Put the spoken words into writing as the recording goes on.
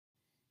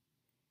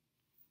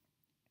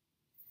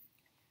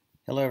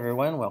Hello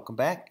everyone, welcome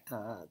back.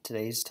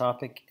 Today's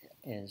topic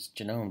is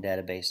genome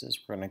databases.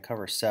 We're going to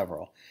cover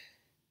several.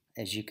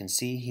 As you can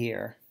see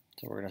here,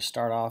 so we're going to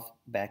start off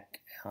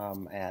back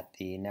at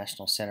the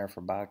National Center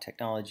for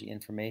Biotechnology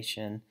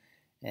Information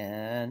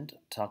and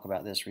talk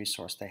about this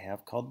resource they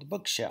have called the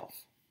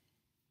bookshelf.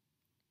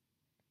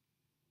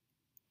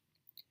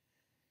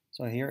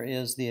 So here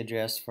is the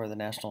address for the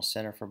National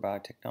Center for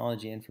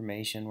Biotechnology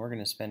Information. We're going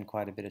to spend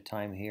quite a bit of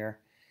time here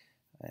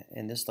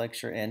in this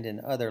lecture and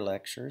in other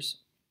lectures.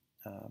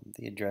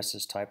 The address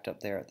is typed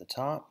up there at the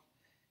top,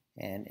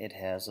 and it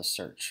has a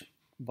search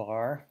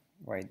bar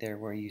right there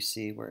where you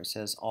see where it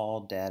says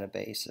all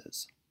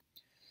databases.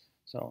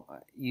 So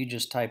you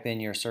just type in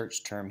your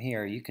search term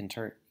here. You can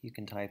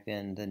type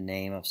in the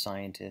name of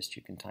scientist,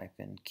 you can type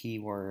in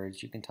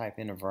keywords, you can type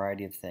in a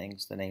variety of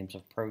things, the names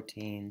of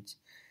proteins,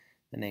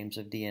 the names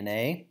of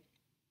DNA.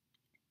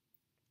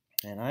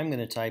 And I'm going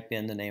to type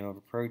in the name of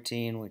a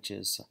protein, which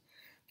is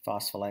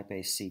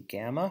phospholipase C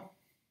gamma.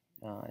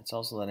 It's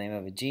also the name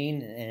of a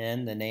gene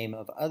and the name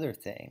of other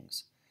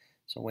things.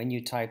 So when you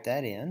type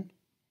that in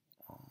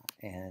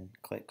and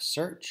click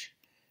search,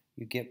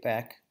 you get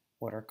back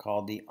what are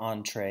called the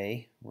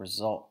entree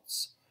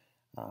results.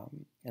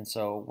 And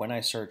so when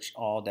I search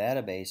all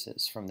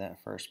databases from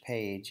that first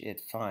page,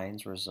 it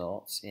finds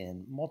results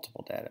in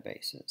multiple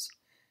databases.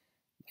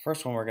 The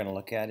first one we're going to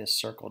look at is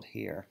circled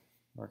here.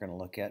 We're going to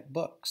look at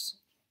books.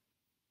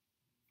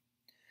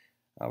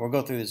 We'll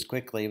go through this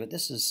quickly, but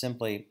this is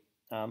simply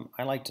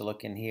I like to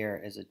look in here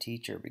as a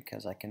teacher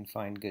because I can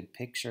find good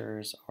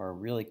pictures or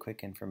really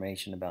quick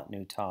information about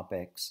new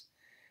topics.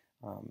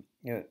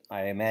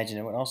 I imagine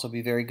it would also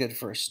be very good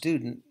for a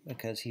student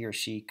because he or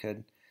she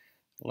could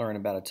learn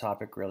about a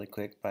topic really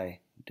quick by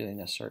doing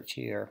a search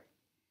here.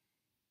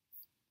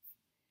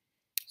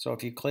 So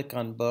if you click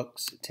on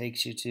books, it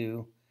takes you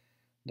to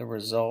the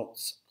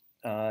results.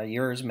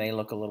 Yours may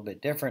look a little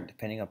bit different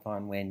depending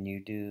upon when you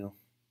do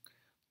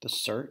the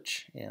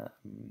search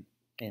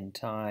in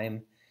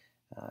time.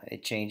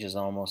 It changes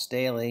almost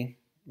daily,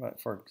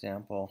 but for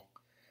example,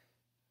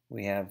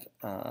 we have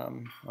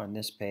on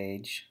this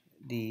page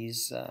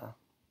these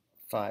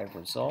 5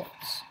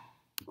 results.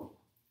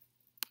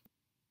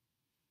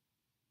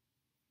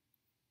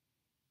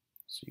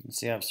 So you can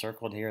see I've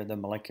circled here the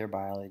molecular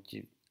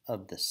biology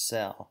of the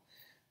cell,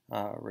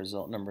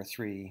 result number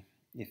 3.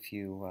 If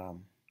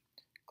you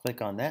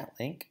click on that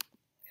link,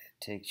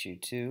 it takes you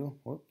to,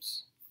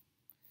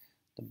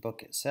 the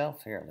book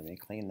itself. Here, let me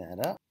clean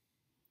that up.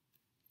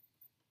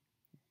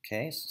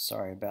 Okay, so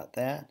sorry about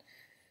that.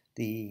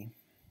 The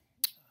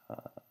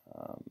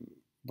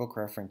book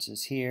reference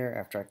is here.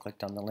 After I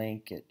clicked on the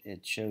link, it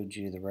showed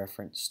you the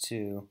reference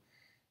to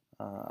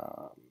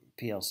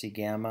PLC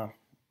gamma.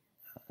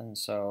 And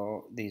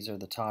so these are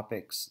the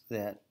topics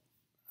that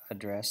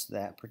address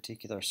that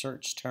particular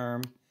search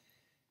term.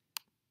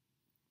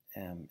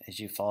 As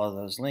you follow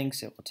those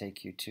links, it will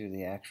take you to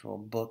the actual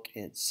book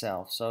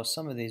itself. So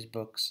some of these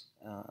books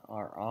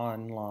are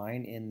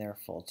online in their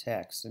full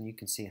text, and you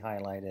can see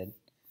highlighted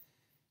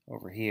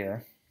over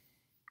here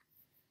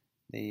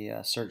the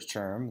search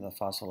term, the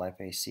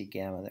phospholipase C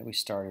gamma that we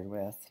started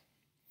with.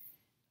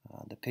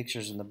 The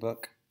pictures in the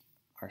book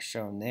are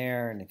shown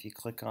there, and if you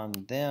click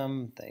on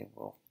them, they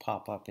will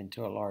pop up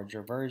into a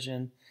larger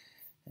version,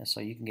 and so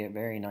you can get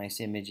very nice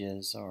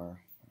images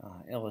or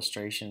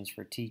illustrations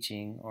for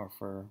teaching or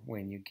for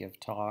when you give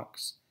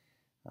talks,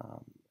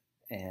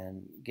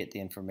 and get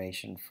the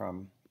information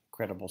from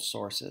credible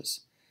sources.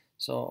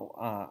 So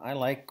I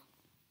like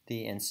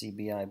the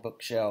NCBI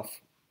bookshelf.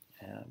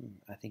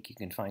 I think you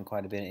can find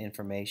quite a bit of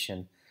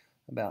information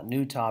about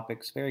new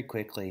topics very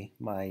quickly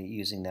by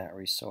using that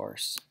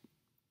resource.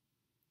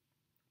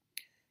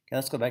 Okay,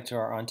 let's go back to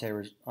our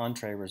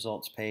entree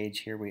results page.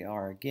 Here we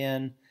are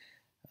again.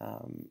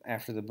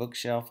 After the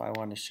bookshelf, I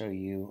want to show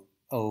you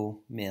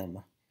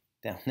OMIM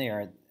down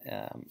there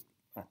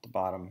at the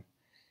bottom.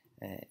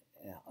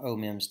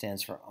 OMIM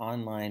stands for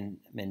Online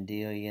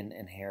Mendelian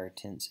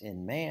Inheritance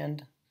in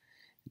Man.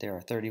 There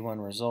are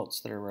 31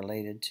 results that are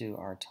related to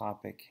our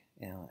topic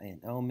in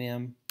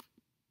OMIM.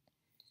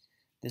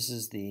 This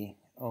is the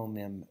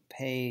OMIM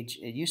page.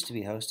 It used to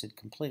be hosted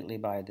completely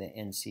by the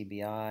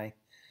NCBI,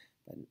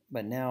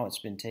 but now it's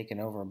been taken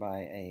over by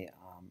a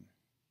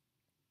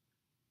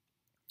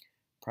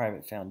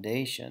private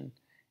foundation.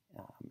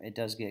 It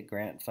does get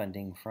grant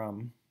funding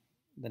from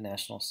the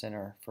National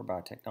Center for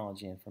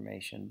Biotechnology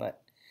Information,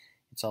 but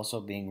it's also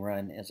being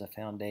run as a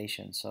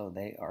foundation, so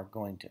they are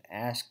going to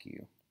ask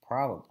you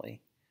probably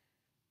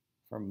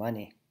for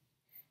money,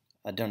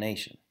 a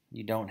donation.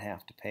 You don't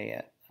have to pay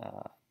it.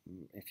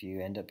 If you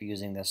end up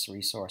using this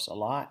resource a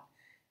lot,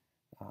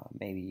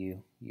 maybe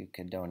you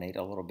could donate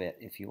a little bit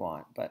if you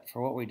want, but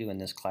for what we do in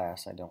this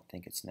class, I don't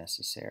think it's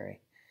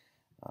necessary.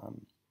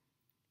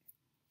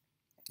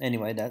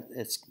 Anyway,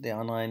 it's the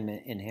Online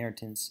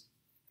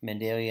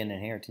Mendelian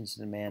Inheritance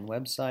in Man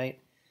website.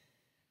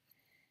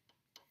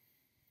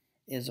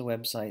 Is a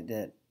website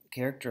that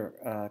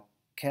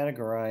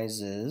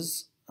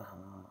categorizes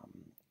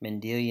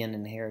Mendelian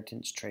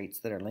inheritance traits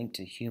that are linked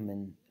to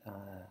human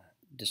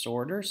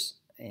disorders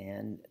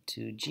and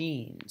to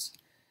genes.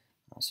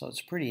 So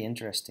it's a pretty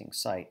interesting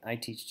site. I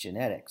teach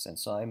genetics, and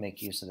so I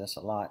make use of this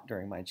a lot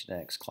during my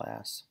genetics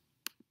class.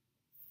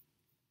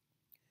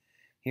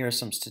 Here are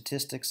some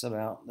statistics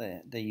about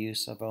the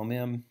use of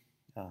OMIM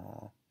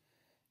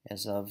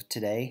as of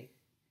today,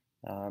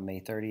 May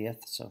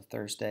 30th, so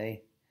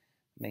Thursday,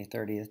 May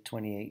 30th,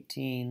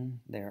 2018.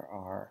 There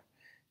are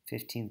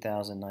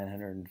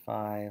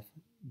 15,905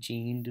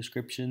 gene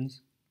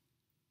descriptions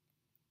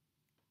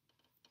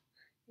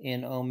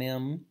in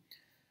OMIM,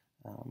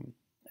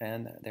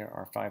 and there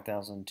are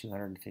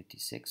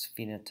 5,256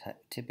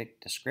 phenotypic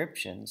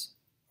descriptions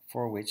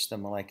for which the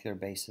molecular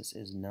basis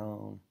is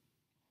known.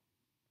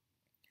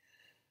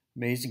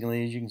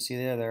 Amazingly, as you can see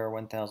there are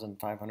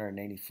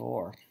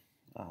 1,584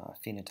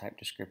 phenotype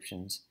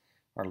descriptions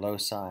or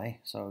loci,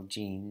 so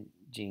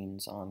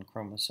genes on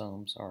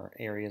chromosomes or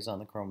areas on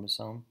the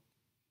chromosome,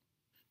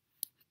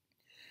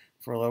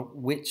 for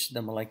which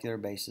the molecular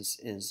basis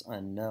is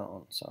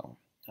unknown. So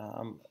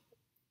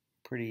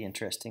pretty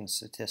interesting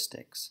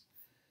statistics.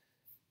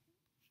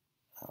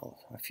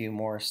 A few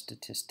more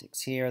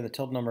statistics here. The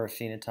total number of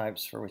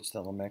phenotypes for which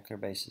the molecular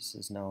basis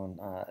is known,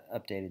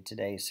 updated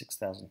today,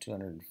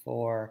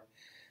 6,204.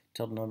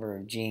 Total number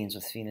of genes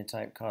with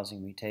phenotype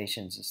causing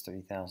mutations is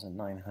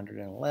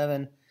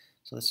 3,911.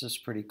 So this is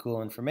pretty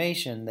cool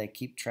information. They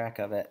keep track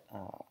of it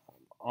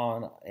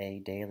on a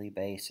daily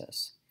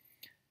basis.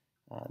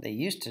 They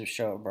used to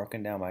show it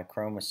broken down by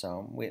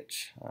chromosome,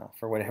 which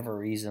for whatever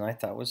reason I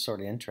thought was sort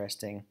of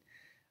interesting.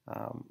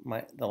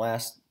 The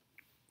last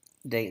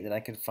date that I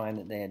could find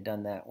that they had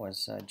done that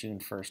was June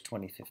 1st,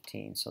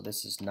 2015. So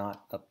this is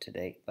not up to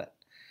date, but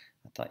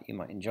I thought you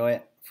might enjoy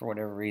it. For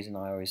whatever reason,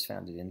 I always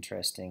found it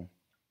interesting.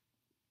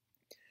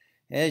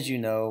 As you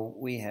know,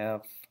 we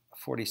have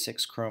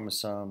 46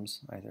 chromosomes,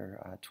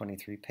 either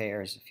 23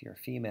 pairs if you're a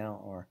female,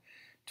 or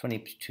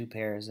 22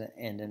 pairs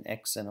and an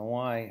X and a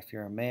Y if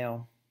you're a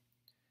male.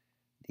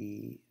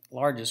 The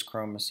largest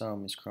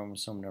chromosome is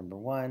chromosome number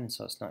 1,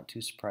 so it's not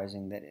too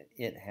surprising that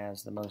it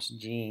has the most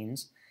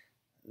genes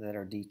that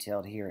are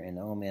detailed here in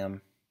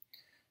OMIM.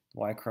 The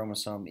Y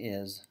chromosome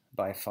is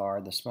by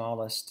far the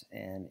smallest,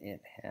 and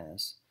it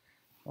has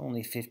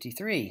only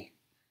 53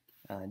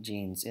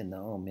 genes in the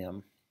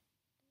OMIM.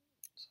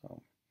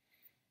 So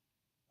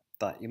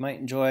thought you might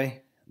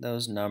enjoy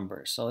those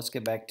numbers. So let's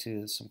get back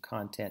to some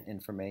content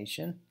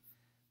information.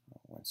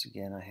 Once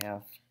again, I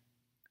have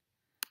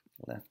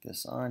left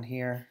this on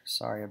here.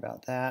 Sorry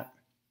about that.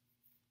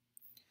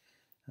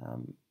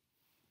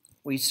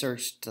 We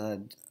searched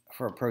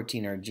for a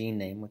protein or gene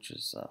name, which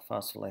is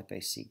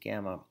phospholipase C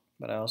gamma,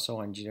 but I also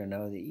wanted you to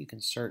know that you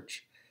can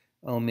search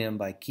OMIM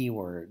by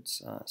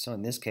keywords. So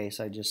in this case,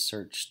 I just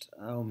searched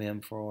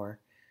OMIM for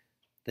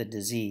the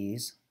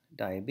disease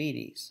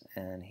diabetes,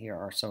 and here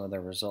are some of the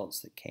results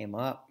that came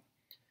up.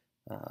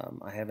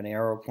 I have an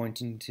arrow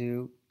pointing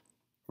to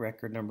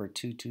record number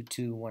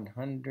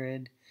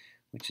 222100,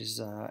 which is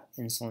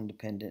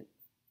insulin-dependent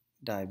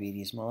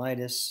diabetes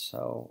mellitus.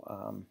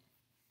 So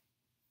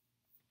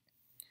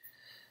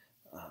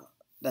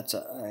that's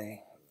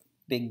a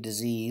big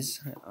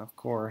disease, of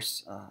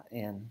course,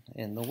 in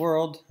the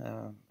world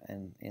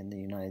and in the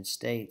United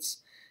States.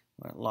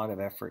 A lot of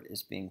effort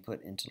is being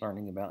put into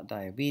learning about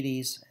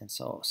diabetes, and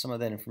so some of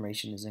that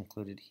information is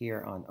included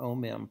here on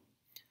OMIM.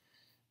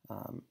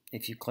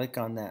 If you click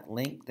on that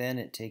link, then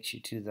it takes you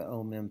to the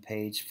OMIM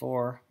page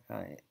for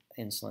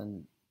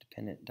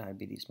insulin-dependent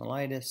diabetes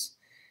mellitus,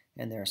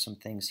 and there are some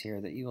things here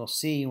that you will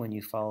see when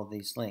you follow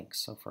these links.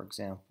 So for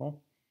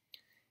example,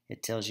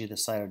 it tells you the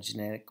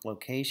cytogenetic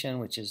location,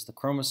 which is the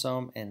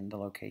chromosome, and the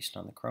location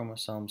on the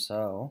chromosome.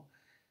 So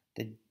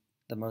the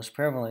most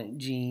prevalent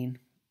gene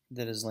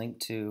that is linked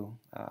to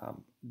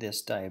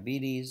this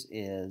diabetes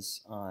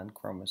is on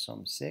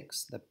chromosome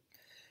 6, the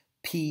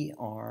P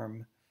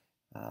arm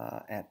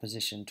at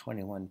position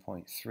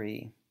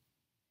 21.3.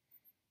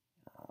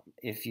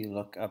 If you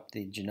look up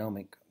the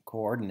genomic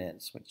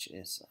coordinates, which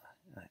is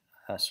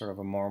a sort of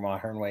a more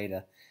modern way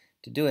to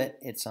do it,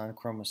 it's on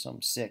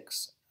chromosome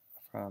 6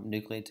 from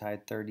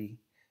nucleotide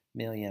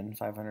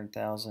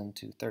 30,500,000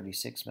 to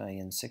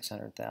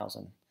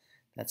 36,600,000.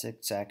 That's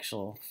its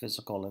actual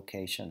physical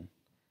location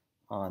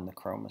on the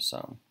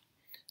chromosome.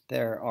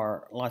 There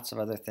are lots of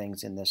other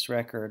things in this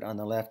record. On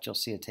the left, you'll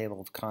see a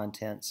table of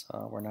contents.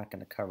 We're not going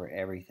to cover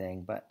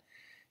everything, but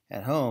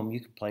at home, you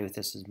can play with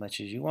this as much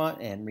as you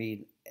want and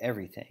read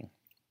everything.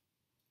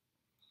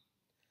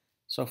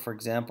 So for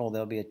example,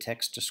 there'll be a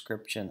text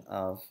description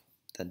of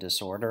the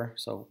disorder.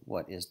 So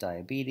what is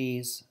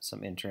diabetes?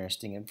 Some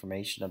interesting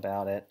information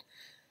about it.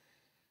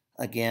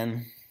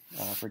 Again,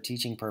 for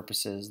teaching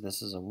purposes,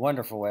 this is a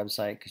wonderful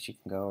website because you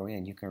can go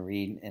and you can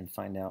read and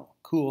find out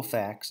cool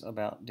facts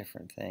about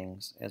different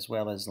things, as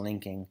well as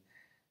linking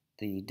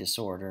the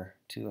disorder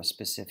to a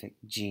specific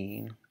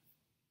gene.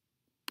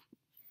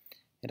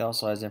 It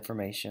also has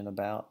information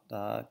about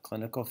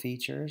clinical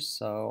features.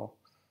 So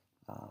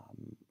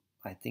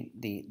I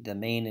think the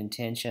main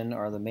intention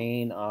or the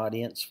main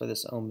audience for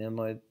this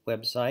OMIM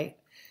website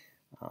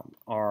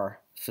are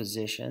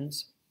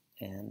physicians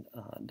and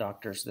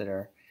doctors that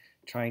are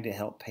trying to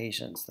help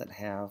patients that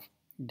have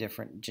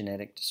different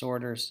genetic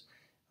disorders,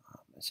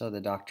 so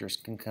the doctors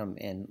can come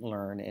and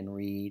learn and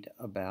read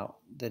about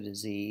the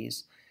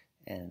disease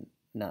and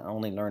not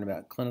only learn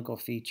about clinical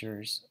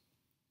features,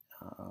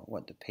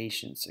 what the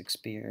patients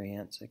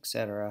experience,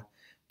 etc.,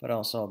 but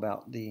also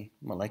about the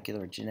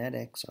molecular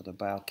genetics or the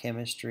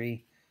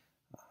biochemistry.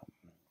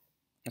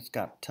 It's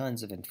got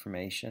tons of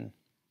information.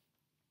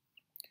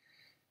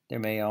 There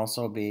may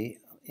also be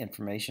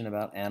information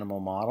about animal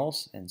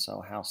models, and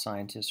so how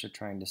scientists are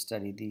trying to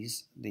study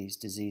these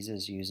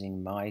diseases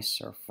using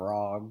mice or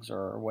frogs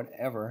or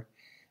whatever.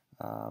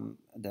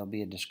 There'll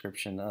be a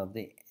description of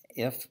the,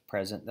 if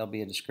present, there'll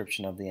be a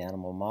description of the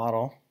animal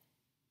model.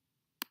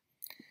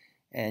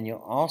 And you'll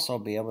also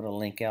be able to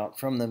link out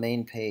from the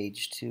main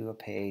page to a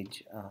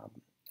page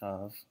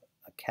of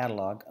a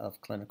catalog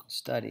of clinical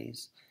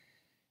studies.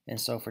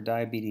 And so for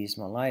diabetes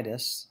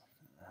mellitus,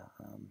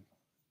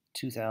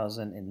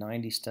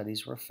 2,090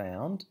 studies were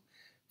found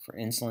for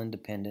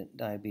insulin-dependent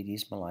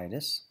diabetes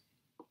mellitus.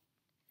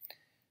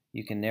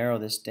 You can narrow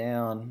this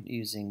down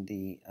using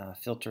the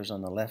filters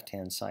on the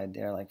left-hand side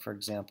there. Like, for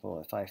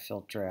example, if I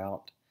filter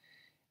out,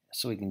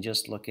 so we can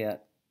just look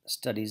at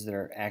studies that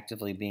are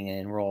actively being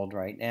enrolled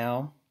right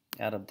now.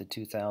 Out of the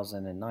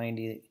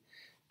 2,090,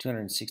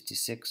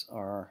 266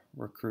 are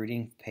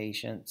recruiting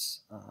patients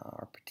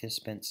or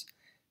participants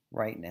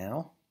right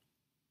now.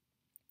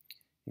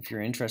 If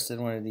you're interested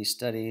in one of these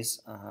studies,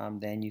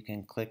 then you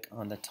can click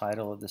on the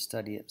title of the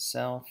study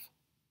itself.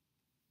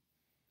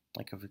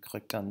 Like if we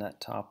clicked on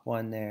that top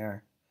one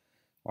there,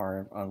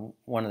 or on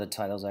one of the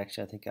titles,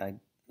 actually, I think I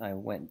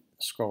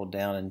scrolled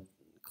down and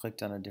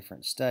clicked on a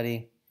different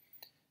study.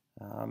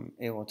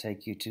 It will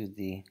take you to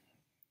the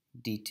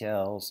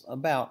details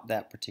about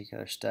that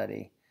particular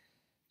study.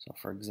 So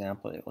for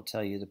example, it will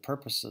tell you the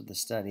purpose of the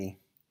study,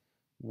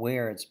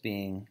 where it's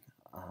being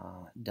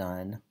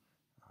done.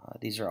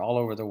 These are all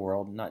over the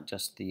world, not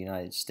just the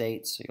United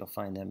States. So you'll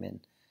find them in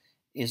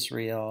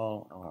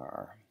Israel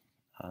or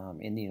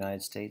in the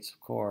United States, of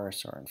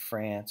course, or in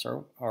France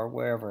or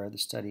wherever the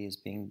study is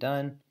being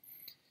done.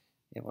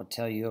 It will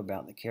tell you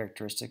about the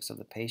characteristics of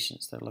the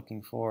patients they're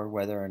looking for,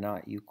 whether or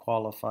not you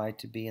qualify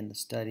to be in the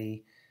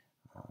study,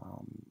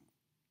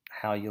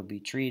 how you'll be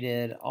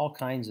treated, all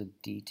kinds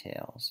of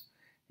details.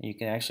 And you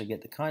can actually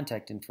get the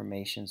contact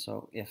information,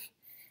 so if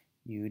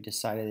you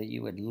decided that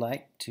you would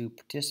like to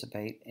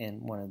participate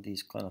in one of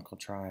these clinical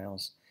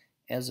trials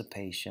as a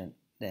patient,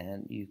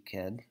 then you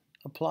could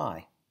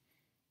apply.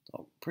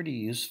 So pretty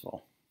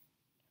useful.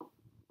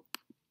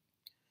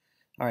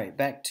 All right,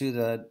 back to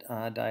the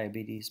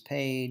diabetes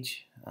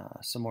page.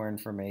 Some more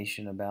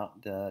information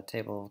about the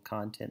table of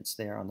contents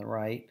there on the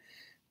right.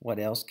 What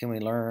else can we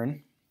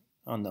learn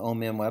on the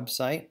OMIM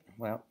website?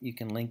 Well, you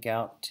can link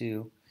out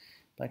to,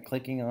 by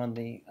clicking on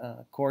the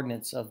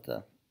coordinates of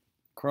the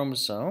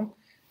chromosome,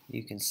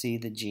 you can see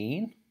the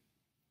gene.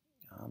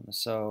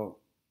 So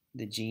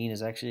the gene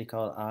is actually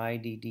called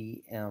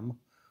IDDM1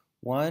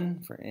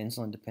 for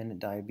insulin-dependent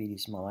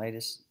diabetes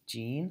mellitus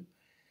gene.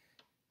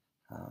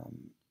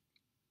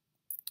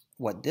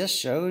 What this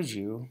shows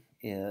you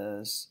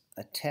is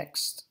a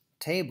text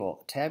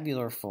table,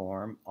 tabular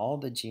form, all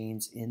the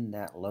genes in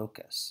that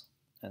locus.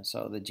 And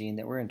so the gene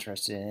that we're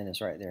interested in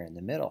is right there in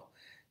the middle.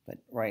 But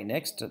right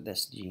next to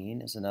this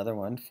gene is another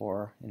one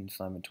for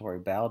inflammatory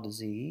bowel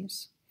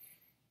disease.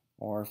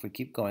 Or if we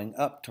keep going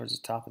up towards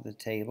the top of the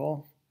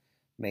table,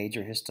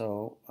 major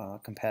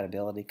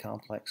histocompatibility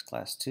complex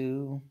class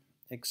 2,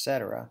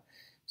 etc.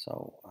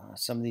 So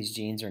some of these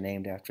genes are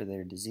named after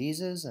their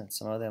diseases, and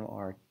some of them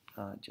are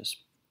just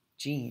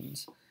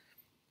genes.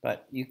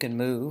 But you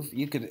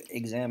could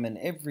examine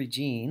every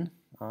gene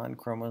on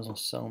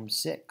chromosome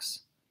 6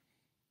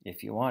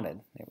 if you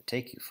wanted. It would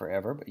take you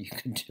forever, but you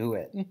could do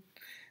it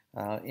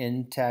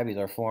in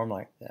tabular form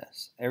like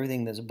this.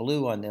 Everything that's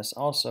blue on this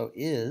also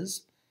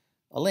is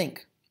a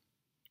link.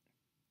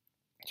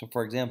 So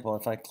for example,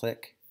 if I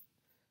click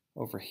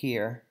over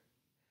here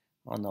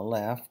on the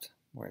left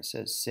where it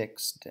says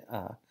 6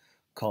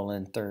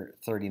 colon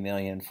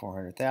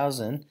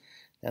 30,400,000,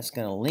 that's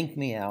going to link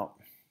me out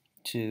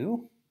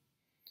to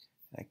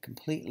a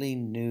completely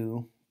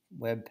new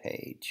web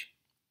page.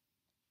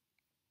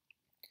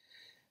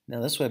 Now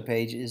this web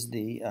page is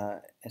the,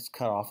 it's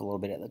cut off a little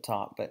bit at the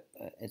top, but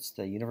it's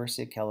the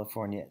University of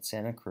California at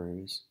Santa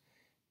Cruz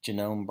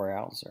Genome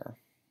Browser.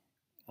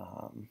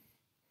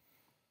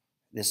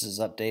 This is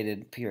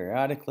updated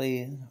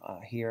periodically.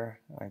 Here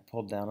I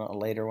pulled down a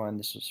later one.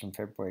 This was from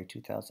February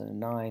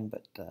 2009,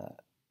 but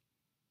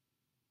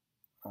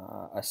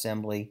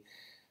assembly,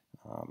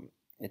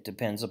 it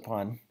depends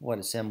upon what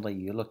assembly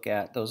you look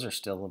at. Those are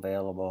still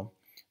available.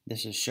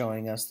 This is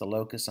showing us the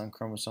locus on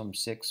chromosome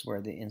 6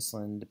 where the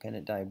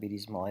insulin-dependent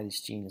diabetes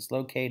mellitus gene is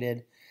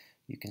located.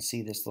 You can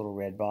see this little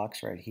red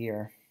box right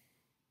here.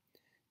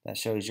 That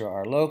shows you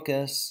our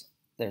locus.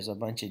 There's a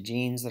bunch of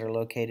genes that are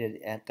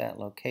located at that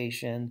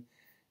location.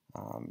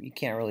 You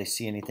can't really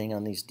see anything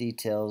on these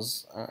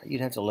details.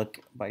 You'd have to look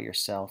by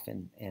yourself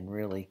and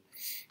really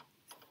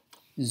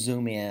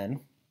zoom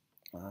in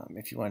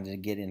if you wanted to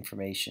get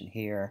information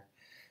here.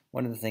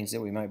 One of the things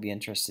that we might be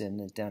interested in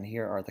is down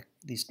here are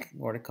these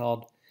what are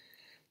called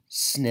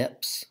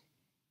SNPs,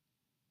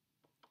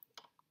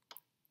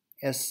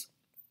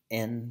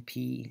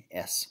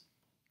 SNPs,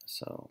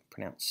 so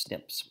pronounced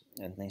SNPs,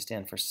 and they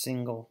stand for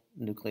single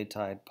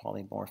nucleotide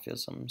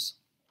polymorphisms.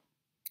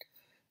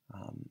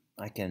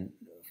 I can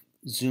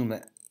zoom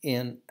it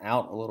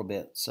out a little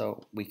bit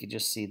so we could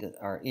just see that,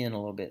 or in a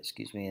little bit,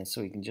 excuse me, and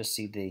so we can just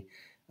see the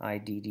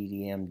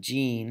IDDM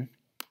gene.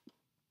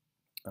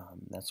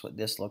 That's what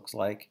this looks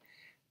like.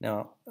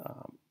 Now,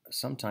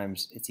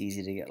 sometimes it's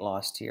easy to get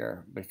lost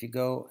here, but if you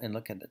go and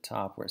look at the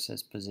top where it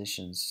says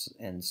positions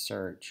and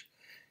search,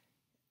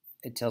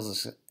 it tells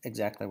us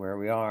exactly where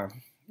we are.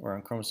 We're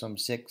on chromosome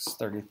 6,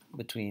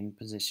 between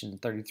position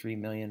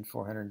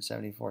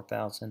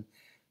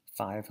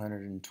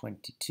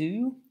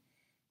 33,474,522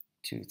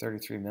 to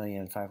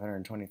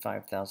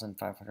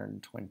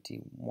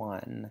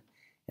 33,525,521.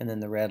 And then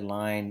the red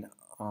line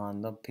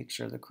on the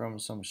picture of the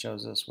chromosome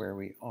shows us where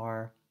we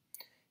are.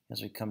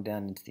 As we come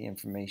down into the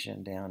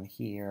information down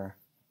here,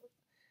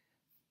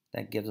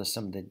 that gives us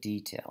some of the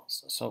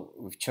details. So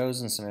we've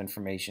chosen some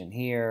information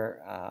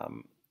here,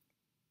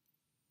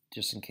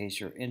 just in case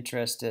you're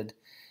interested.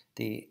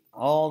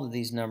 All of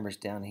these numbers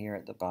down here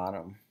at the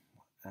bottom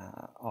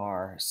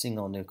are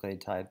single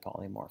nucleotide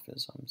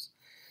polymorphisms.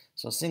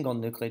 So single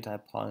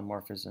nucleotide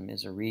polymorphism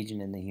is a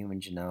region in the human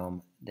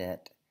genome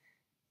that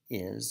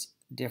is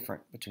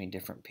different between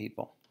different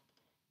people.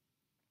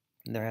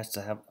 And there has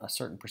to have a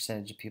certain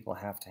percentage of people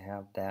have to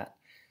have that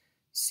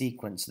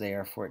sequence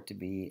there for it to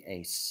be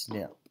a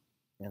SNP.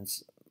 And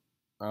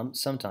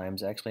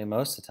sometimes, actually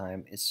most of the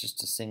time, it's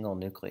just a single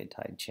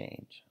nucleotide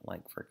change.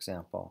 Like, for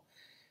example,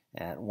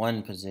 at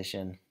one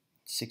position,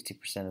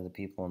 60% of the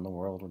people in the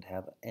world would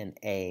have an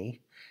A,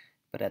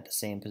 but at the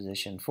same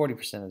position,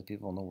 40% of the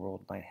people in the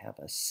world might have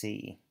a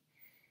C.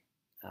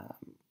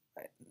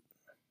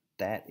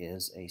 That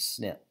is a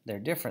SNP. They're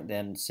different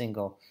than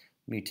single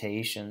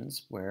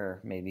mutations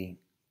where maybe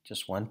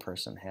just one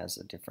person has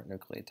a different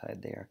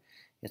nucleotide there.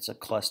 It's a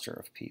cluster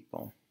of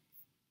people.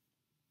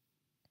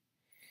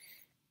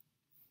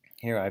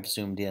 Here I've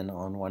zoomed in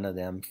on one of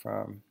them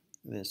from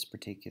this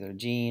particular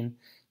gene.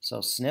 So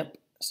SNP,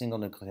 single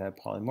nucleotide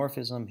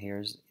polymorphism,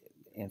 here's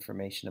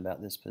information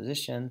about this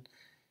position.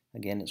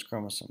 Again, it's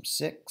chromosome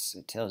 6.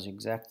 It tells you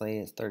exactly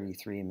it's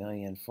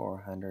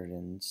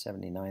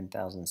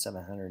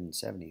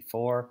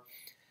 33,479,774.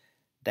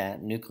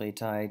 That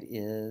nucleotide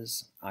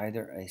is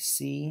either a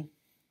C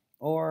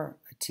or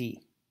a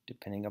T,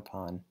 depending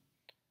upon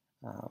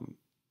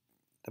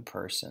the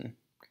person.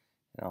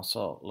 It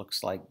also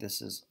looks like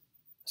this is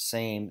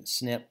same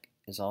SNP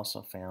is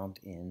also found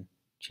in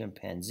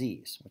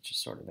chimpanzees, which is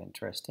sort of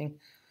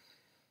interesting.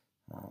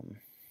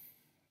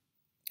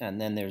 And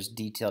then there's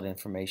detailed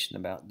information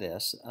about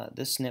this.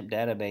 This SNP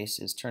database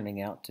is turning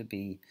out to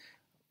be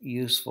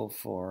useful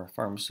for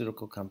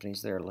pharmaceutical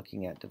companies that are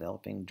looking at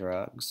developing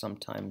drugs.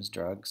 Sometimes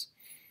drugs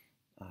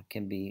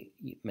can be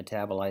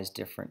metabolized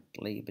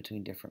differently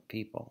between different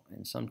people,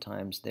 and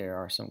sometimes there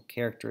are some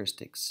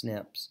characteristic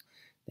SNPs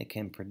that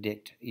can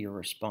predict your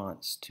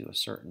response to a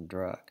certain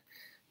drug.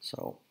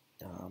 So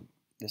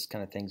this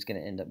kind of thing is going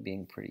to end up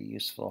being pretty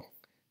useful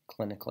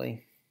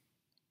clinically.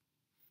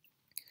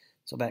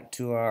 So back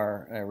to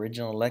our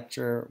original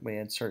lecture, we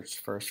had searched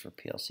first for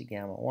PLC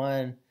gamma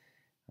 1.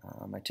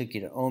 I took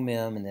you to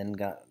OMIM and then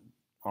got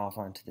off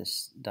onto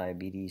this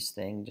diabetes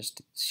thing just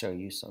to show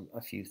you a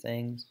few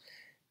things.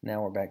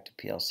 Now we're back to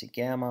PLC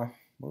gamma.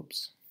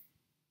 Whoops.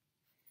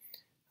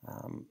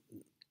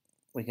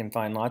 We can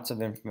find lots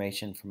of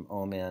information from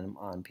OMIM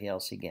on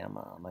PLC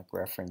gamma, like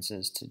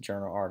references to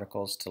journal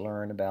articles to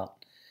learn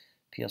about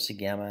PLC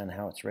gamma and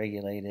how it's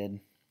regulated.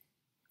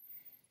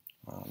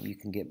 You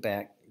can get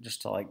back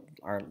just to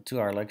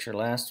our lecture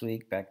last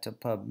week, back to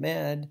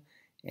PubMed,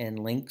 and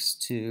links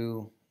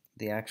to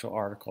the actual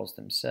articles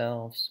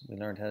themselves. We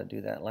learned how to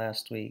do that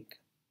last week.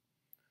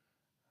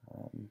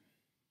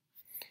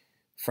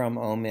 From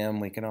OMIM,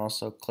 we can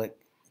also click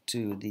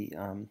to the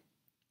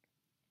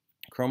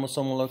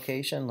chromosomal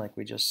location, like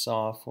we just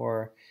saw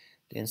for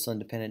the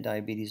insulin-dependent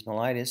diabetes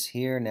mellitus.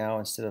 Here now,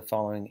 instead of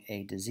following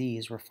a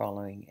disease, we're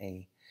following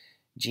a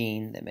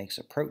gene that makes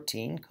a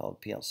protein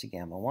called PLC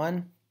gamma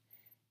 1.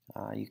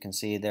 You can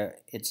see there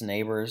its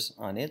neighbors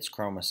on its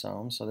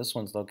chromosome. So this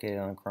one's located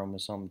on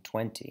chromosome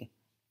 20.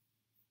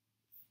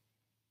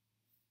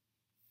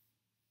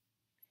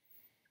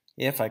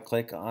 If I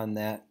click on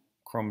that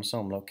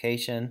chromosome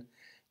location,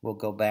 we'll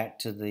go back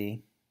to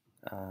the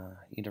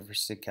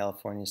University of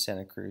California,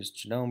 Santa Cruz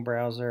genome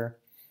browser.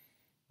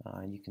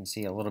 You can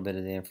see a little bit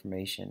of the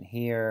information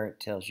here. It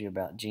tells you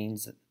about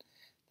genes,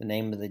 the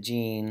name of the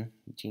gene,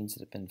 genes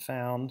that have been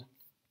found.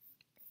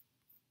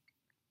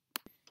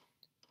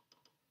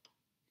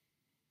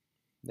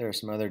 There are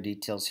some other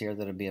details here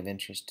that will be of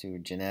interest to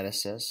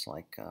geneticists,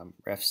 like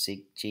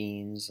RefSeq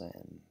genes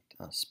and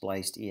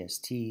spliced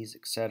ESTs,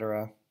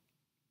 etc.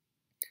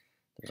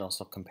 There's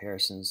also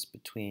comparisons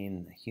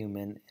between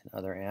human and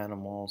other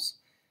animals.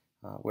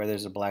 Where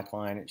there's a black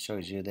line, it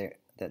shows you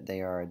that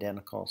they are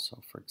identical. So,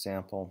 for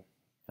example,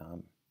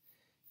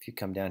 If you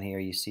come down here,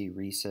 you see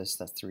rhesus.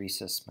 That's the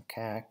rhesus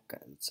macaque.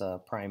 It's a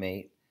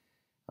primate.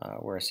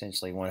 We're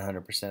essentially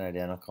 100%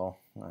 identical.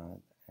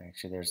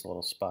 Actually, there's a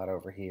little spot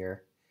over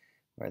here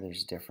where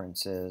there's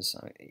differences.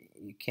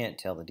 You can't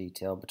tell the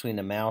detail. Between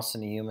the mouse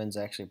and the humans,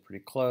 actually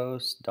pretty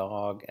close.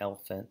 Dog,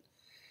 elephant,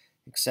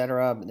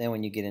 etc. But then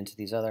when you get into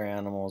these other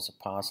animals,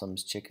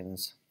 opossums,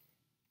 chickens,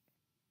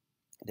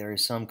 there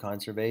is some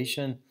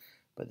conservation,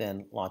 but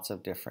then lots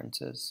of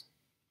differences.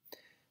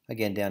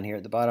 Again, down here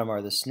at the bottom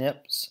are the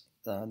SNPs.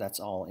 That's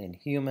all in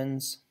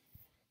humans.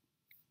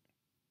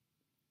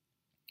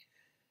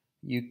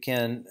 You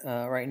can,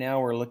 right now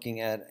we're looking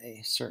at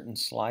a certain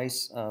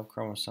slice of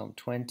chromosome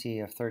 20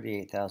 of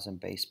 38,000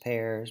 base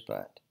pairs,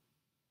 but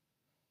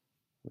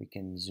we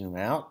can zoom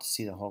out to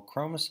see the whole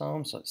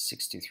chromosome, so it's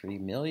 63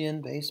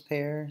 million base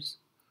pairs.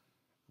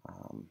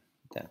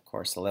 Then of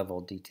course the level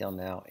of detail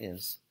now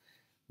is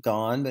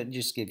gone, but it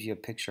just gives you a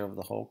picture of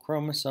the whole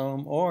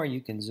chromosome, or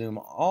you can zoom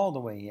all the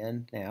way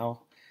in.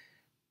 Now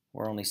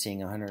we're only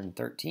seeing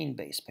 113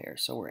 base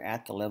pairs, so we're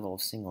at the level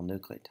of single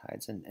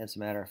nucleotides. And as a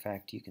matter of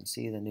fact, you can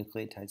see the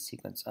nucleotide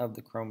sequence of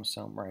the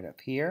chromosome right up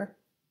here.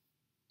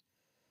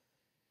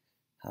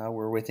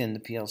 We're within the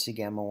PLC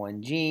gamma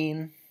 1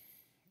 gene.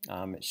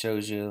 It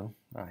shows you,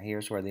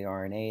 here's where the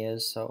RNA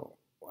is, so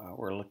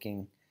we're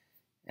looking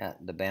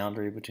at the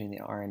boundary between the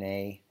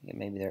RNA.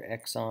 Maybe they're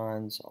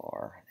exons,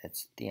 or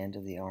it's the end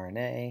of the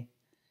RNA.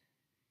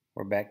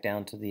 We're back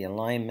down to the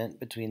alignment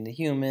between the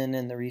human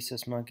and the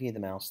rhesus monkey, the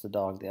mouse, the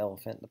dog, the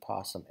elephant, the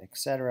possum,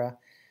 etc.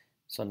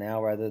 So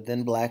now rather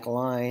than black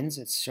lines,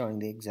 it's showing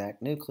the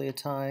exact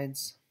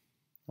nucleotides,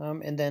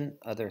 and then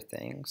other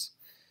things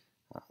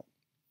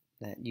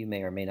that you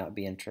may or may not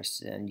be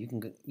interested in.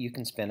 You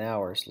can spend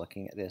hours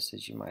looking at this,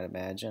 as you might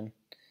imagine.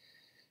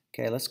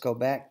 Okay, let's go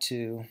back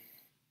to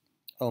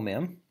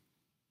OMIM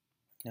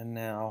and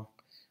now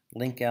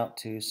link out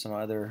to some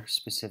other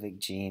specific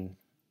gene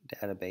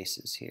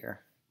databases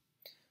here.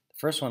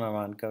 First one I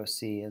want to go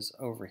see is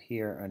over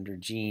here under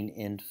Gene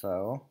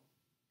Info,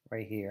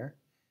 right here.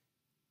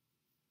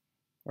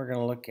 We're going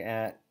to look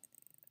at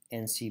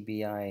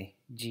NCBI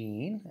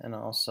Gene and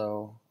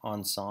also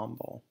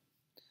Ensemble.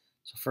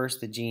 So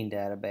first the Gene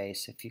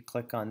Database. If you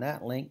click on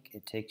that link,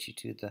 it takes you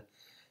to the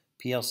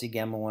PLC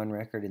Gamma 1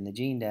 record in the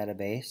Gene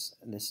Database.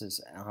 This is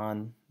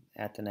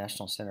at the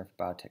National Center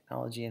for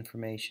Biotechnology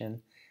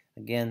Information.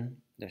 Again,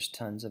 there's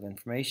tons of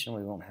information.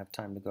 We won't have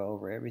time to go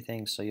over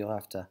everything, so you'll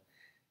have to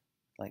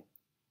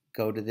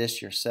go to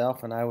this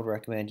yourself, and I would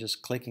recommend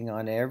just clicking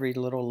on every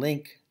little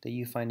link that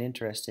you find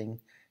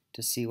interesting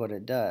to see what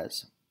it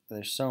does.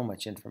 There's so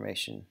much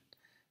information.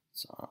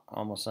 It's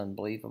almost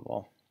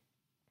unbelievable.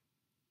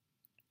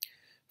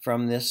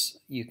 From this,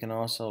 you can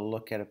also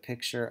look at a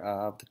picture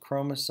of the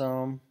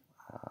chromosome,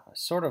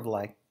 sort of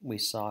like we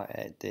saw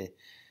at the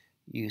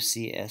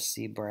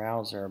UCSC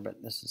browser,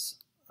 but this is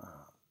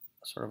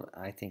sort of,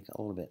 I think, a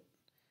little bit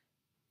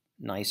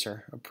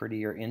nicer, a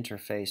prettier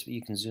interface. But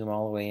you can zoom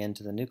all the way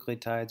into the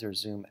nucleotides or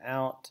zoom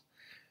out.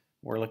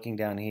 We're looking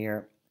down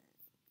here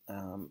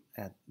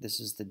at, this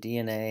is the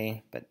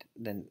DNA, but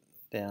then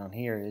down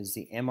here is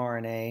the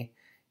mRNA,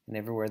 and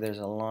everywhere there's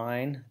a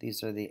line,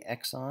 these are the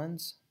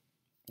exons,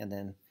 and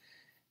then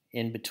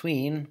in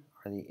between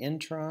are the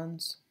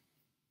introns.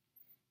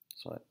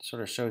 So it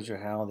sort of shows you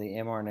how the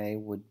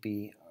mRNA would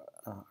be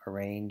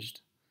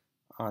arranged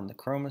on the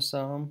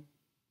chromosome.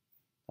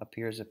 Up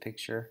here is a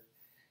picture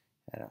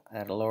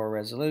at a lower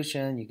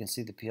resolution. You can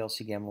see the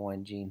PLC gamma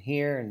 1 gene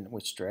here and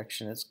which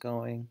direction it's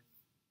going.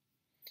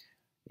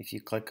 If you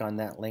click on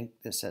that link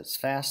that says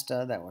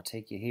FASTA, that will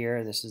take you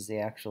here. This is the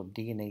actual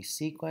DNA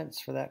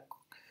sequence for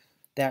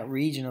that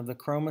region of the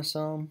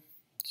chromosome.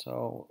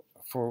 So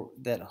for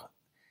that,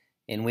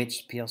 in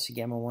which PLC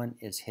gamma 1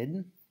 is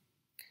hidden.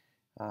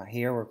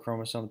 Here we're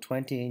chromosome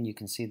 20, and you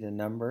can see the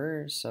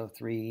numbers. So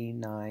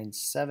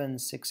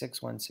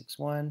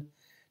 397666161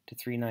 to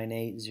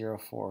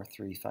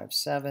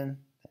 3980437.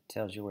 That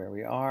tells you where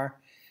we are.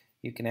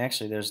 You can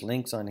actually, there's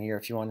links on here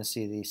if you want to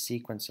see the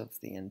sequence of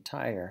the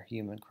entire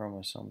human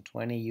chromosome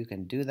 20. You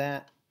can do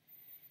that.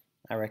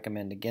 I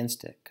recommend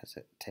against it because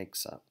it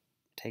takes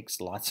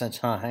lots of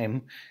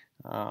time.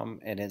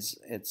 And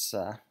it's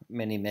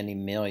many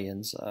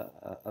millions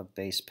of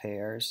base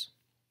pairs.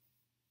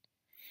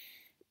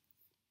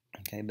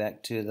 Okay,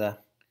 back to the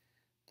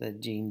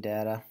gene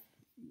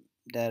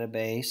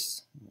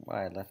database.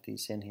 Why I left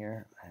these in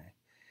here.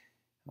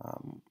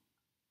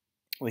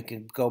 We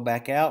could go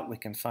back out. We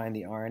can find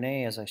the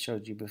RNA as I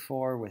showed you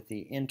before with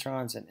the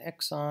introns and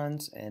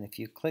exons. And if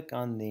you click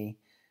on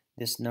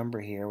this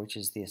number here, which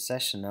is the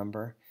accession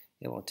number,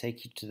 it will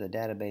take you to the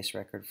database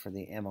record for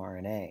the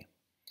mRNA.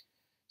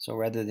 So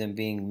rather than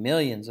being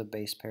millions of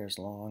base pairs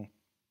long,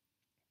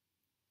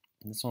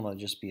 this one will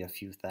just be a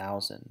few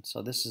thousand.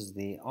 So this is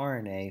the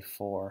RNA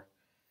for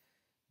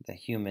the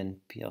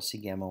human PLC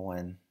gamma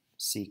 1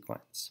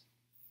 sequence.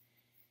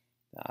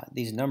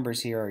 These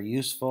numbers here are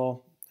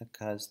useful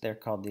because they're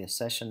called the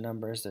accession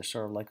numbers. They're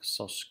sort of like a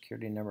social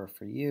security number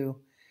for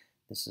you.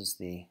 This is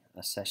the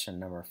accession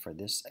number for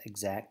this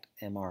exact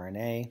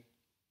mRNA.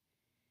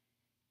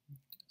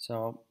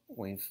 So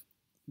we've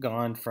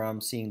gone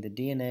from seeing the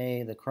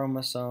DNA, the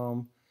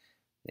chromosome,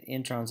 the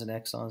introns and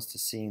exons to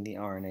seeing the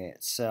RNA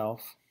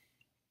itself.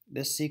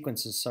 This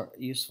sequence is so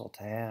useful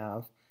to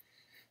have.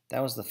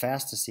 That was the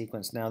fastest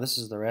sequence. Now this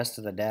is the rest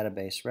of the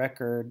database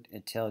record.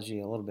 It tells you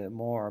a little bit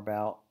more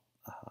about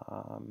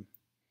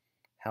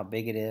how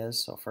big it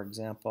is. So for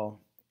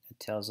example, it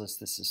tells us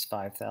this is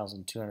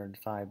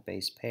 5,205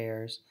 base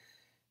pairs.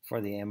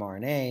 For the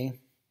mRNA,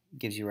 it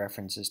gives you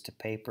references to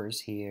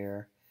papers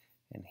here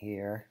and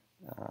here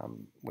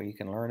where you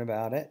can learn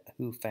about it,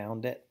 who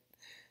found it,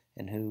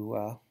 and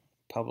who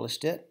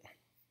published it.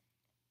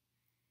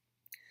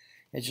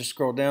 As you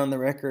scroll down the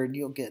record,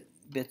 you'll get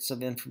bits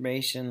of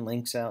information,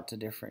 links out to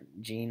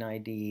different gene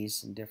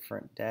IDs and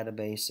different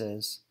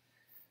databases.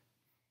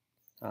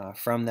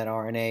 From that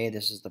RNA,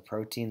 this is the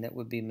protein that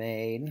would be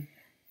made.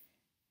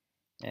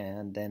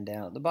 And then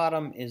down at the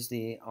bottom is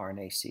the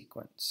RNA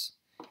sequence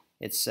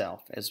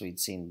itself, as we'd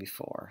seen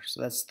before. So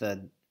that's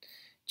the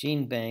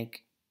gene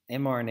bank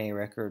mRNA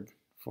record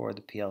for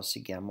the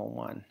PLC Gamma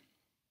 1.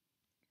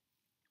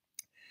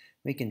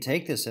 We can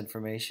take this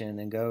information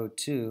and go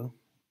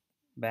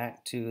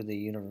back to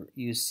the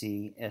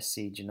UC-SC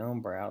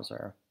genome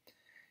browser.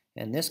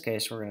 In this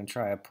case, we're going to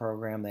try a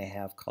program they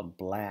have called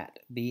BLAT,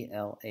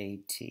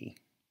 B-L-A-T.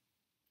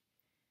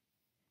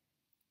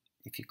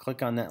 If you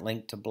click on that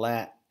link to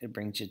BLAT, it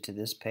brings you to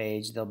this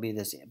page. There'll be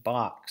this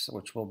box,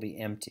 which will be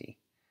empty.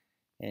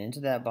 And into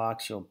that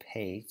box, you'll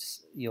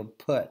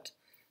put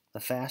the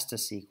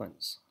fastest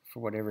sequence for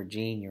whatever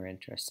gene you're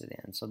interested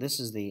in. So this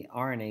is the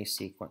RNA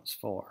sequence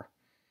for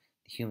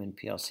the human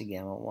PLC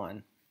Gamma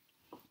 1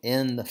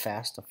 in the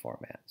FASTA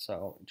format,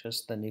 so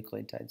just the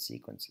nucleotide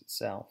sequence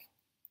itself.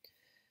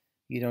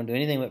 You don't do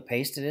anything but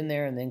paste it in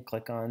there and then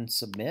click on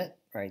Submit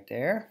right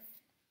there.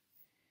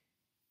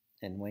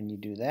 And when you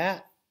do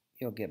that,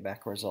 you'll get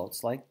back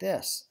results like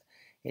this.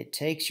 It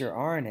takes your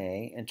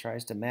RNA and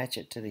tries to match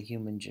it to the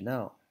human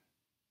genome.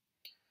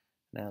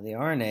 Now the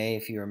RNA,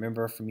 if you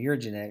remember from your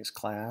genetics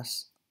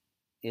class,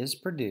 is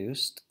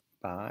produced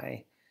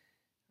by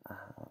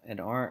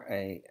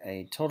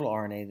a total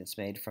RNA that's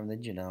made from the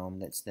genome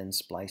that's then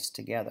spliced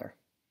together.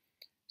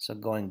 So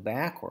going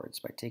backwards,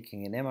 by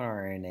taking an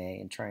mRNA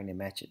and trying to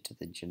match it to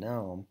the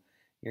genome,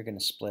 you're going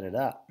to split it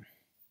up.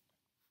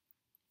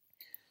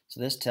 So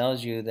this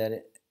tells you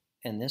that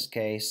in this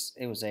case,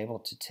 it was able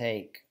to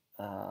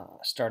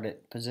start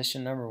at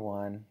position number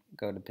 1,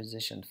 go to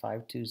position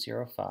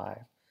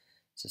 5205.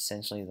 It's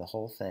essentially the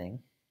whole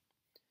thing.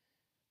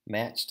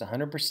 Matched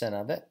 100%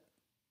 of it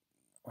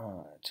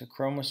to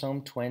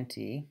chromosome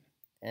 20,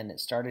 and it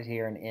started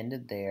here and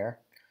ended there.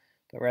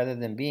 But rather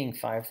than being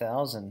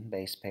 5,000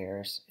 base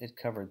pairs, it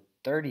covered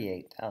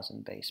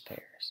 38,000 base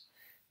pairs.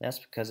 That's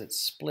because it's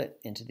split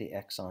into the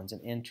exons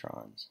and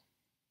introns.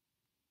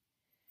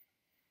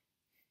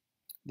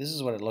 This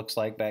is what it looks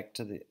like back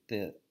to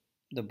the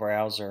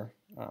browser,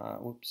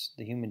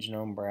 the human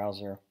genome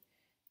browser,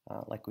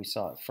 like we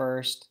saw at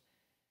first.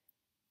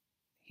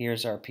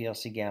 Here's our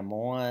PLC Gamma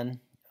 1,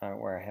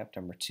 where I have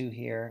number 2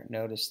 here.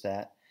 Notice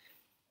that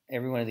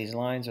every one of these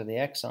lines are the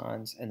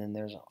exons, and then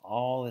there's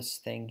all this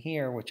thing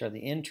here, which are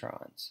the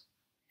introns.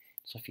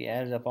 So if you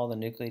added up all the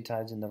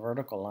nucleotides in the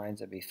vertical lines,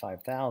 that'd be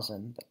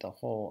 5,000, but the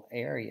whole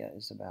area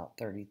is about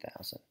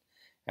 30,000.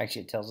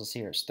 Actually, it tells us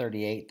here it's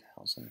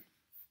 38,000.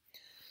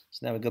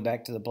 So now we go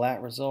back to the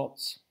BLAT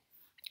results,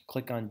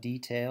 click on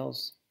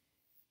Details.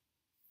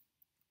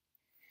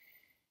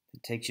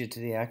 It takes you to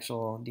the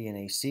actual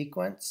DNA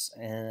sequence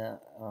and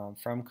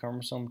from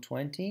chromosome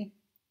 20.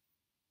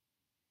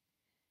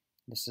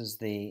 This is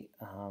the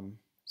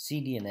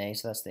cDNA,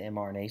 so that's the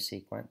mRNA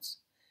sequence.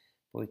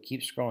 But we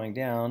keep scrolling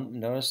down.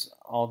 Notice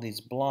all these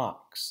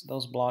blocks.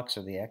 Those blocks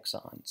are the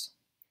exons.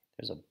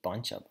 There's a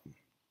bunch of them.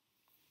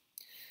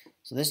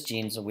 So this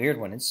gene's a weird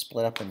one. It's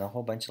split up into a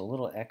whole bunch of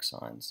little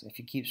exons. If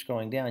you keep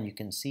scrolling down, you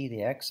can see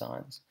the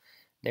exons.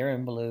 They're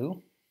in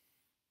blue,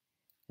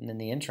 and then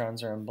the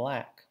introns are in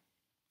black.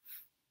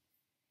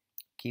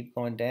 Keep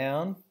going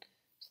down.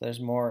 So there's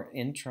more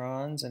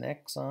introns and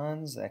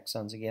exons. The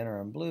exons again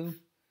are in blue.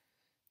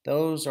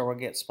 Those are what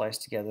get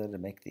spliced together to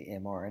make the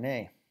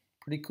mRNA.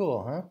 Pretty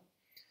cool, huh?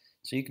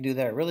 So you can do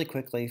that really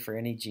quickly for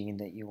any gene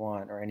that you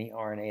want or any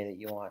RNA that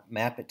you want.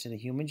 Map it to the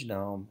human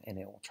genome and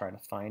it will try to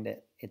find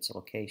its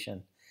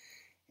location.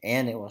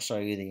 And it will show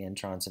you the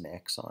introns and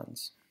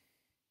exons.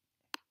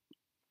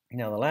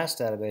 Now the last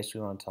database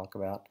we want to talk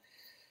about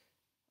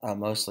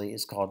mostly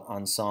is called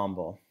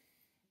Ensemble.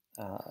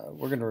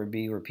 We're going to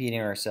be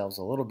repeating ourselves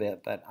a little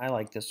bit, but I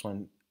like this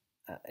one.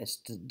 It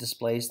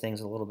displays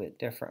things a little bit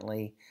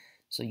differently.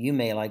 So you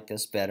may like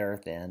this better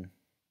than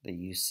the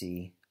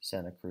UC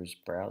Santa Cruz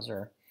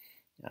browser.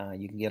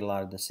 You can get a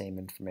lot of the same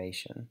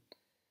information.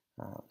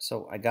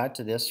 So I got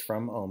to this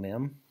from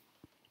OMIM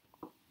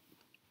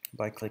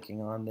by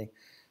clicking on the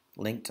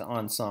link to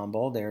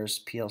Ensemble. There's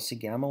PLC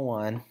Gamma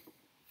 1.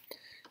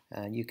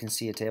 You can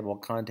see a table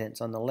of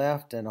contents on the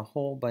left and a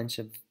whole bunch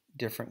of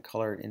different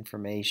colored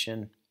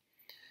information.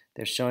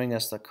 They're showing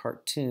us the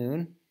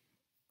cartoon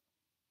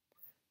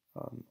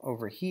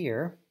over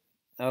here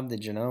of the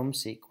genome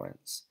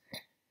sequence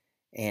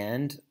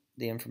and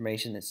the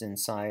information that's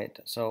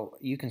inside. So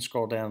you can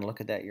scroll down and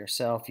look at that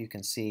yourself. You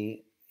can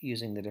see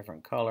using the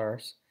different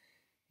colors,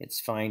 it's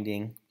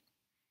finding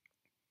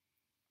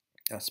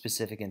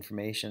specific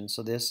information.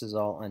 So this is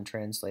all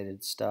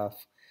untranslated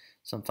stuff,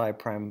 some 5'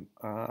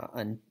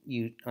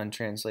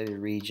 untranslated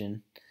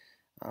region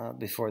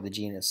before the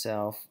gene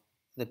itself.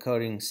 The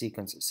coding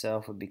sequence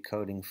itself would be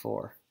coding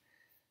for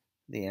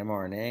the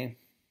mRNA.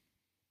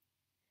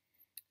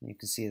 You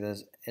can see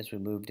those as we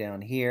move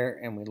down here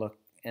and we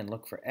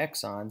look for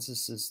exons.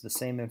 This is the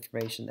same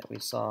information that we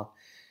saw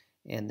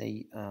in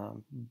the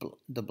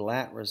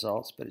BLAT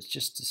results, but it's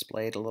just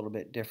displayed a little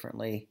bit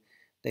differently.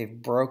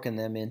 They've broken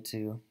them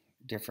into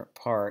different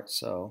parts.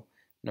 So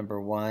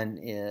number 1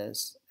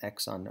 is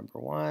exon number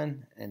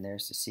 1, and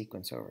there's the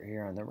sequence over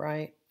here on the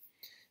right.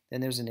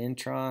 Then there's an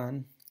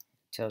intron,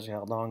 tells you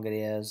how long it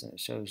is, and it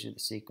shows you the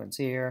sequence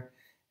here,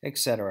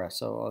 etc.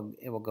 So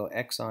it will go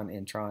exon,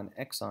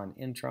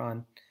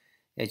 intron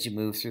as you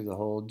move through the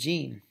whole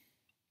gene.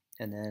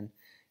 And then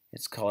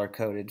it's color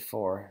coded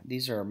for,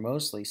 these are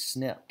mostly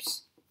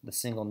SNPs, the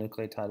single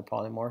nucleotide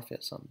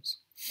polymorphisms.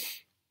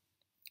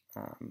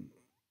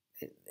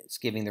 It's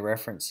giving the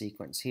reference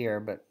sequence here,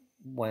 but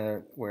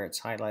where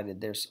it's highlighted,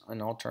 there's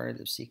an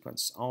alternative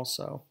sequence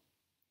also.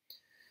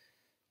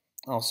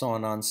 Also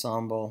on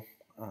Ensemble,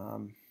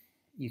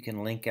 you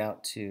can link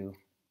out to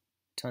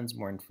tons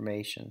more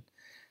information.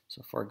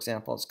 So for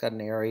example, it's got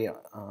an area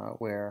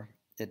where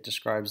it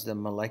describes the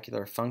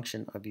molecular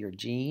function of your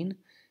gene.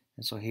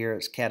 And so here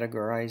it's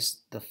categorized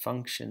the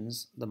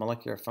functions, the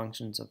molecular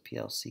functions of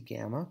PLC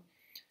gamma,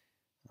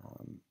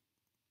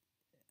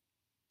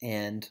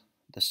 and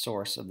the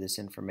source of this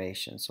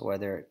information. So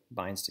whether it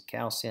binds to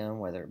calcium,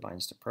 whether it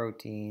binds to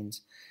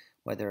proteins,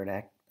 whether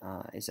it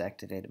is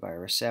activated by a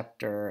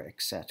receptor,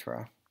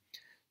 etc.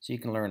 So you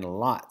can learn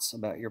lots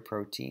about your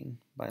protein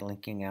by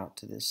linking out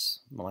to this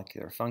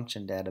molecular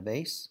function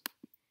database.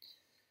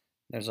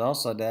 There's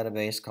also a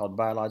database called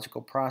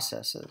Biological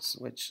Processes,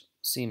 which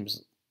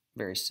seems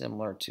very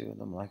similar to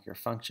the molecular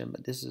function,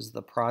 but this is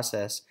the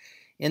process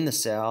in the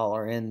cell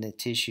or in the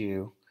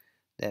tissue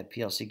that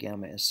PLC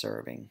gamma is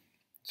serving.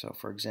 So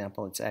for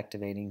example, it's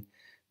activating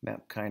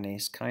MAP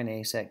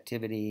kinase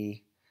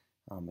activity.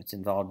 It's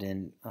involved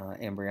in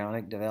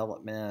embryonic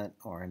development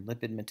or in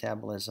lipid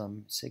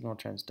metabolism, signal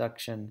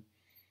transduction.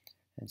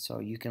 And so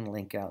you can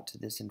link out to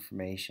this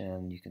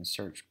information. You can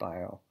search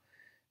biomed.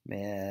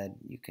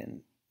 You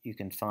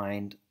can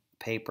find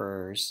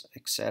papers,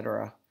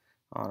 etc.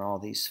 on all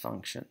these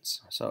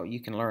functions. So you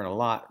can learn a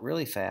lot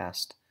really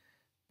fast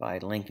by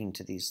linking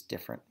to these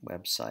different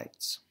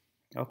websites.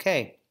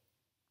 Okay.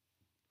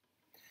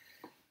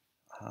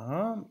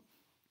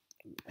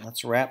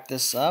 Let's wrap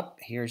this up.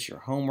 Here's your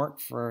homework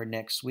for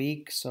next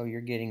week. So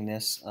you're getting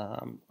this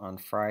on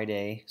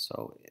Friday,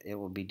 so it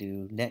will be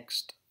due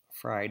next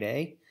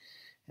Friday.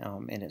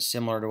 And it's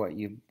similar to what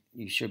you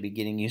should be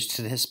getting used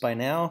to this by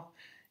now.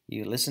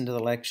 You listen to the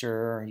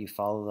lecture, you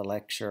follow the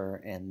lecture,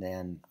 and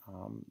then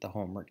the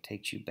homework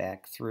takes you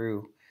back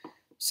through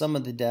some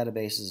of the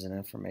databases and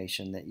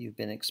information that you've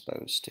been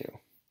exposed to.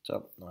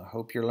 So I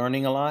hope you're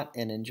learning a lot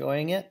and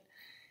enjoying it,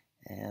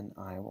 and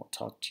I will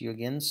talk to you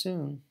again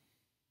soon.